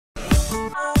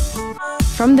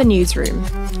From the newsroom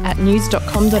at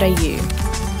news.com.au.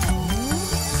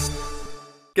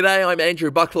 G'day, I'm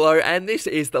Andrew Bucklow and this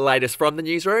is the latest from the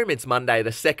newsroom. It's Monday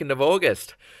the 2nd of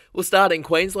August. We'll start in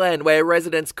Queensland, where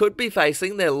residents could be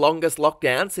facing their longest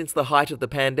lockdown since the height of the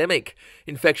pandemic.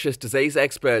 Infectious disease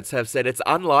experts have said it's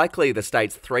unlikely the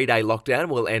state's 3-day lockdown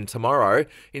will end tomorrow.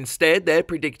 Instead, they're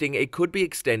predicting it could be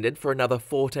extended for another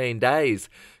 14 days.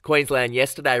 Queensland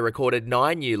yesterday recorded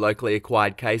 9 new locally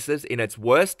acquired cases in its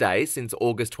worst day since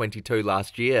August 22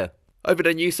 last year. Over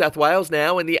to New South Wales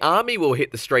now, and the Army will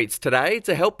hit the streets today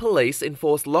to help police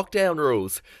enforce lockdown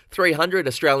rules. 300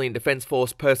 Australian Defence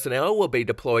Force personnel will be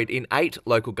deployed in 8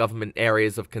 local government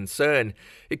areas of concern.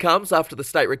 It comes after the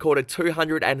state recorded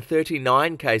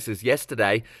 239 cases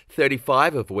yesterday,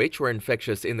 35 of which were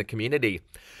infectious in the community.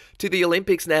 To the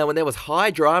Olympics now, and there was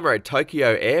high drama at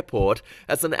Tokyo Airport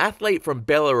as an athlete from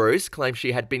Belarus claimed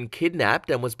she had been kidnapped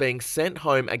and was being sent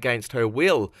home against her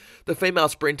will. The female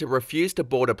sprinter refused to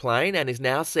board a plane and is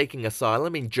now seeking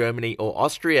asylum in Germany or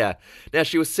Austria. Now,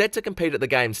 she was set to compete at the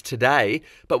Games today,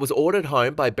 but was ordered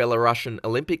home by Belarusian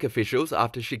Olympic officials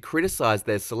after she criticised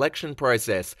their selection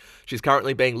process. She's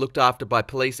currently being looked after by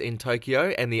police in Tokyo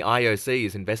and the IOC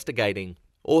is investigating.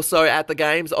 Also at the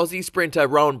Games, Aussie sprinter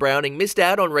Rohan Browning missed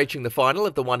out on reaching the final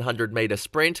of the 100-metre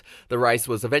sprint. The race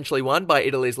was eventually won by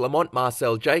Italy's Lamont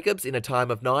Marcell in a time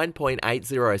of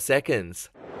 9.80 seconds.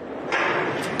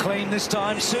 Clean this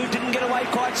time. Sue didn't get away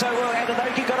quite so well.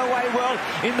 Adedoki got away well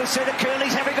in the centre.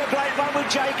 Curley's having a great one with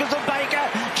Jacobs and Baker.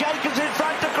 Jacobs in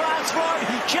front to Glassroad.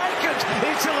 Jacobs,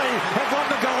 Italy have won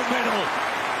the gold medal.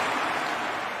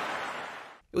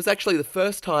 It was actually the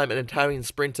first time an Italian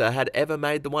sprinter had ever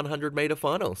made the 100-metre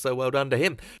final, so well done to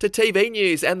him. To TV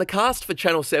news, and the cast for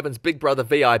Channel 7's Big Brother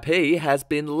VIP has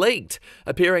been leaked.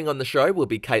 Appearing on the show will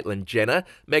be Caitlyn Jenner,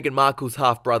 Meghan Markle's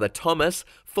half-brother Thomas,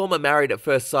 former Married at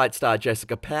First Sight star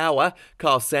Jessica Power,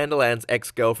 Kyle Sandilands'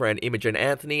 ex-girlfriend Imogen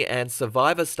Anthony, and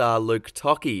Survivor star Luke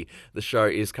Tocky. The show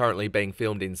is currently being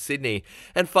filmed in Sydney.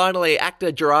 And finally,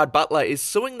 actor Gerard Butler is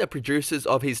suing the producers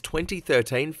of his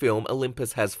 2013 film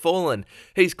Olympus Has Fallen.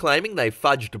 He's claiming they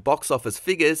fudged box office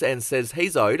figures and says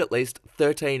he's owed at least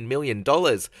 $13 million.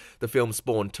 The film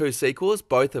spawned 2 sequels,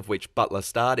 both of which Butler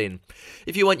starred in.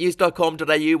 If you want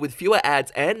news.com.au with fewer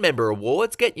ads and member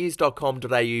awards, get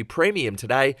news.com.au premium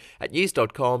today at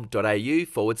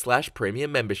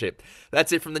news.com.au/premium membership.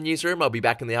 That's it from the newsroom. I'll be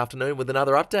back in the afternoon with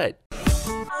another update.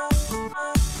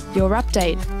 Your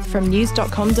update from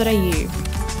news.com.au.